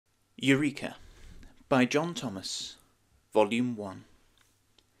Eureka by John Thomas, Volume 1,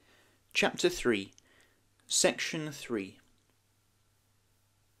 Chapter 3, Section 3.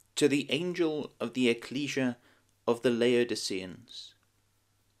 To the Angel of the Ecclesia of the Laodiceans.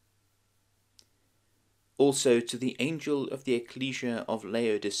 Also to the Angel of the Ecclesia of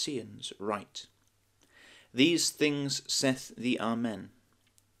Laodiceans write, These things saith the Amen,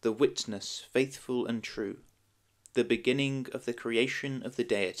 the witness faithful and true, the beginning of the creation of the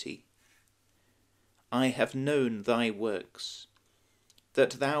Deity. I have known thy works,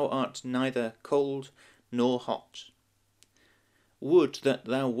 that thou art neither cold nor hot. Would that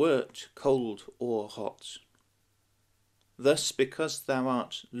thou wert cold or hot. Thus because thou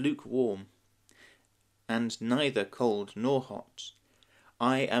art lukewarm, and neither cold nor hot,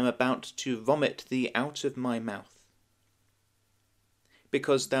 I am about to vomit thee out of my mouth.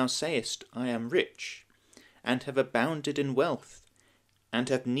 Because thou sayest, I am rich, and have abounded in wealth, and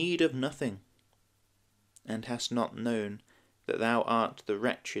have need of nothing, and hast not known that thou art the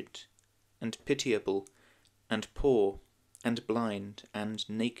wretched, and pitiable, and poor, and blind, and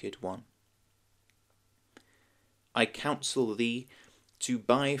naked one. I counsel thee to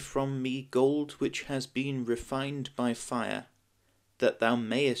buy from me gold which has been refined by fire, that thou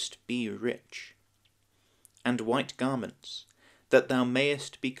mayest be rich, and white garments, that thou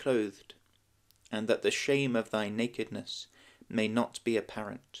mayest be clothed, and that the shame of thy nakedness may not be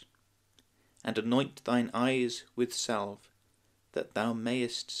apparent. And anoint thine eyes with salve, that thou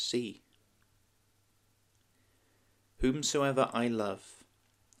mayest see. Whomsoever I love,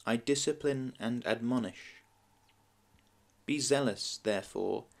 I discipline and admonish. Be zealous,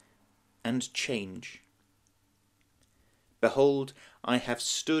 therefore, and change. Behold, I have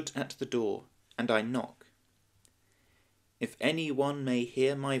stood at the door, and I knock. If any one may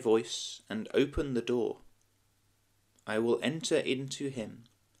hear my voice, and open the door, I will enter into him,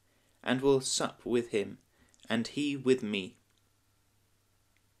 and will sup with him, and he with me.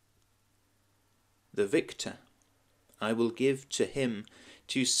 The victor I will give to him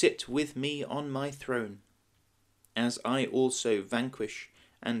to sit with me on my throne, as I also vanquish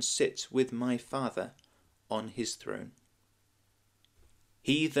and sit with my Father on his throne.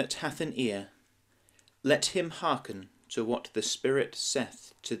 He that hath an ear, let him hearken to what the Spirit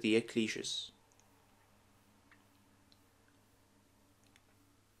saith to the Ecclesias.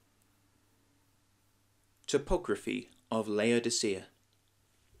 Topography of Laodicea.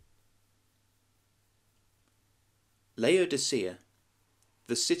 Laodicea,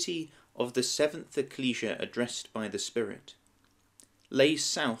 the city of the seventh Ecclesia addressed by the Spirit, lay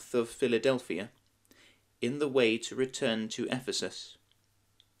south of Philadelphia, in the way to return to Ephesus,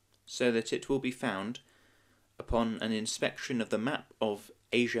 so that it will be found, upon an inspection of the map of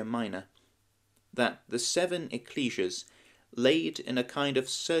Asia Minor, that the 7 ecclesias laid in a kind of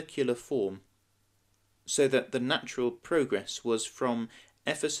circular form, so that the natural progress was from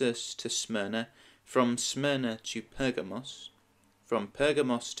Ephesus to Smyrna, from Smyrna to Pergamos, from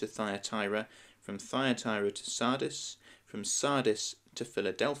Pergamos to Thyatira, from Thyatira to Sardis, from Sardis to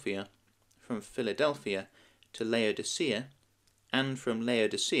Philadelphia, from Philadelphia to Laodicea, and from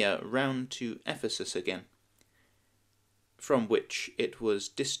Laodicea round to Ephesus again, from which it was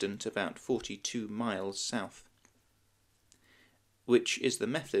distant about 42 miles south, which is the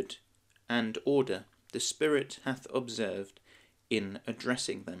method and order the Spirit hath observed in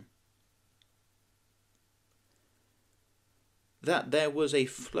addressing them. That there was a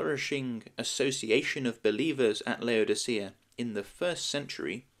flourishing association of believers at Laodicea in the 1st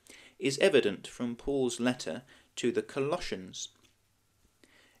century is evident from Paul's letter to the Colossians.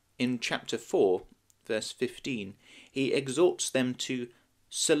 In chapter 4, verse 15, he exhorts them to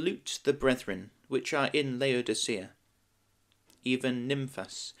salute the brethren which are in Laodicea, even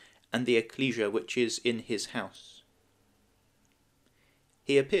Nymphas, and the ecclesia which is in his house.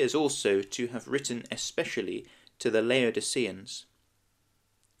 He appears also to have written especially to the Laodiceans,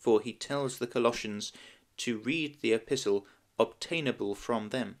 for he tells the Colossians to read the epistle obtainable from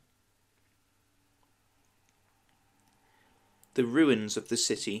them. The ruins of the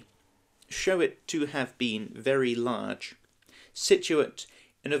city show it to have been very large, situate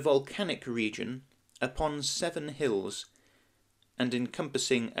in a volcanic region upon 7 hills, and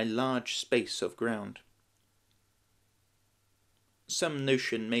encompassing a large space of ground. Some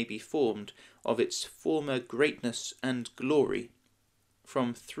notion may be formed of its former greatness and glory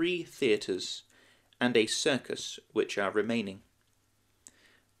from 3 theatres and a circus which are remaining,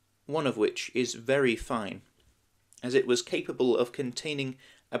 one of which is very fine, as it was capable of containing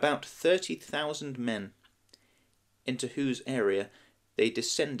about 30,000 men, into whose area they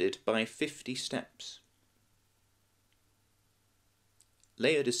descended by 50 steps.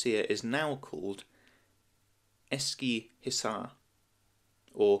 Laodicea is now called Eski Hisar,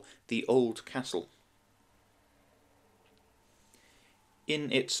 or the Old Castle.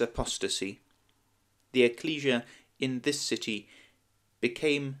 In its apostasy, the Ecclesia in this city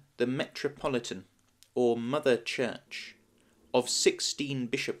became the metropolitan, or mother church, of 16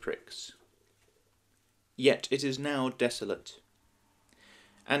 bishoprics. Yet it is now desolate,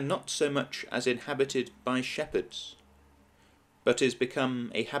 and not so much as inhabited by shepherds, but is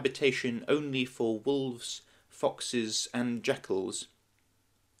become a habitation only for wolves, foxes, and jackals,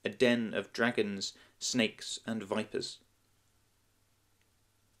 a den of dragons, snakes, and vipers.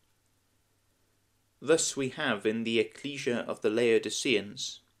 Thus we have in the Ecclesia of the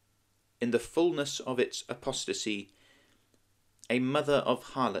Laodiceans, in the fullness of its apostasy, a mother of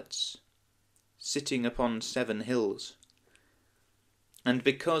harlots, sitting upon 7 hills, and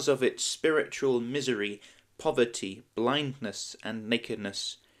because of its spiritual misery, poverty, blindness, and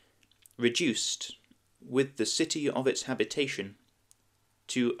nakedness, reduced, with the city of its habitation,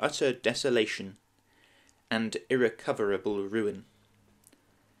 to utter desolation and irrecoverable ruin,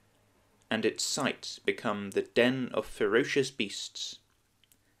 and its site become the den of ferocious beasts,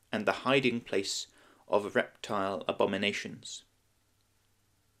 and the hiding place of reptile abominations.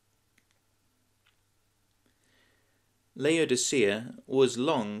 Laodicea was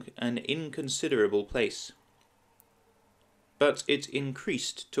long an inconsiderable place, but it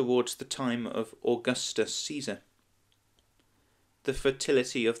increased towards the time of Augustus Caesar. The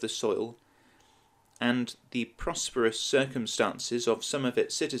fertility of the soil and the prosperous circumstances of some of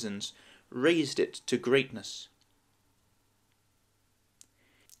its citizens raised it to greatness.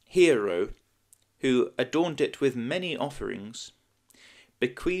 Hero, who adorned it with many offerings,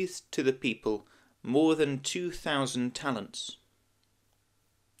 bequeathed to the people more than 2,000 talents.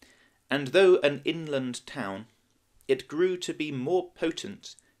 And though an inland town, it grew to be more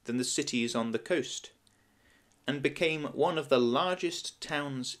potent than the cities on the coast, and became one of the largest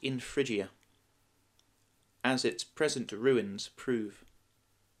towns in Phrygia, as its present ruins prove.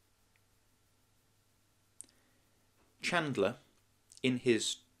 Chandler, in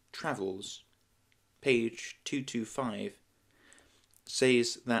his Travels, page 225,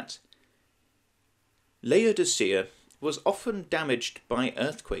 says that Laodicea was often damaged by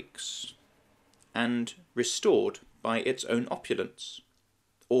earthquakes and restored by its own opulence,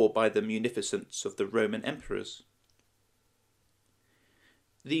 or by the munificence of the Roman emperors.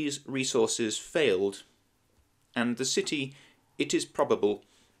 These resources failed, and the city, it is probable,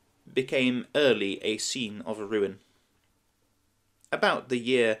 became early a scene of ruin. About the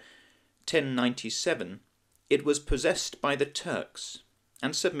year 1097, it was possessed by the Turks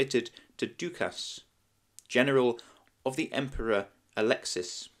and submitted to Ducas, general of the Emperor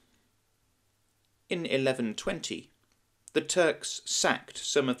Alexis. In 1120, the Turks sacked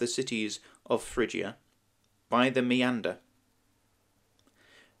some of the cities of Phrygia by the Meander,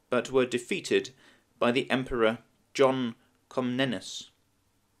 but were defeated by the Emperor John Comnenus,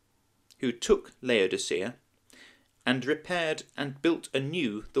 who took Laodicea and repaired and built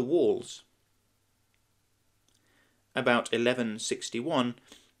anew the walls. About 1161,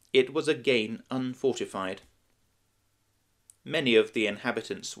 it was again unfortified. Many of the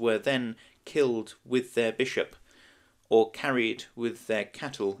inhabitants were then killed with their bishop, or carried with their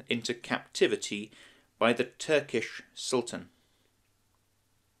cattle into captivity by the Turkish Sultan.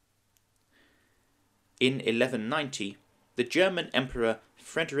 In 1190, the German Emperor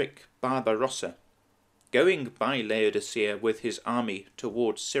Frederick Barbarossa, going by Laodicea with his army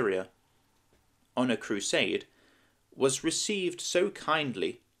towards Syria on a crusade, was received so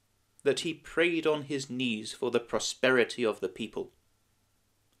kindly that he prayed on his knees for the prosperity of the people,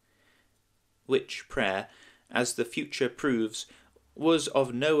 which prayer, as the future proves, was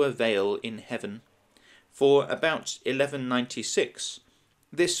of no avail in heaven, for about 1196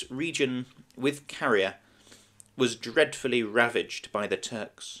 this region with Caria was dreadfully ravaged by the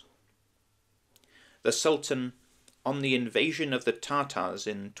Turks. The Sultan, on the invasion of the Tartars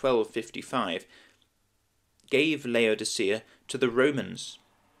in 1255, gave Laodicea to the Romans,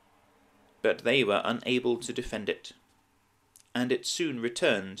 but they were unable to defend it, and it soon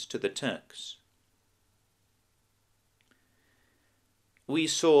returned to the Turks. We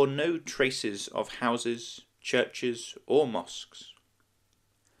saw no traces of houses, churches, or mosques.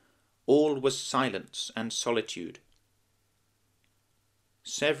 All was silence and solitude.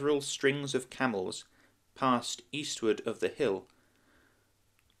 Several strings of camels passed eastward of the hill,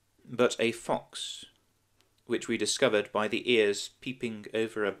 but a fox, which we discovered by the ears peeping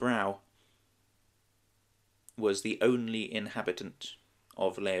over a brow, was the only inhabitant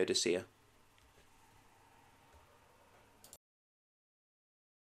of Laodicea.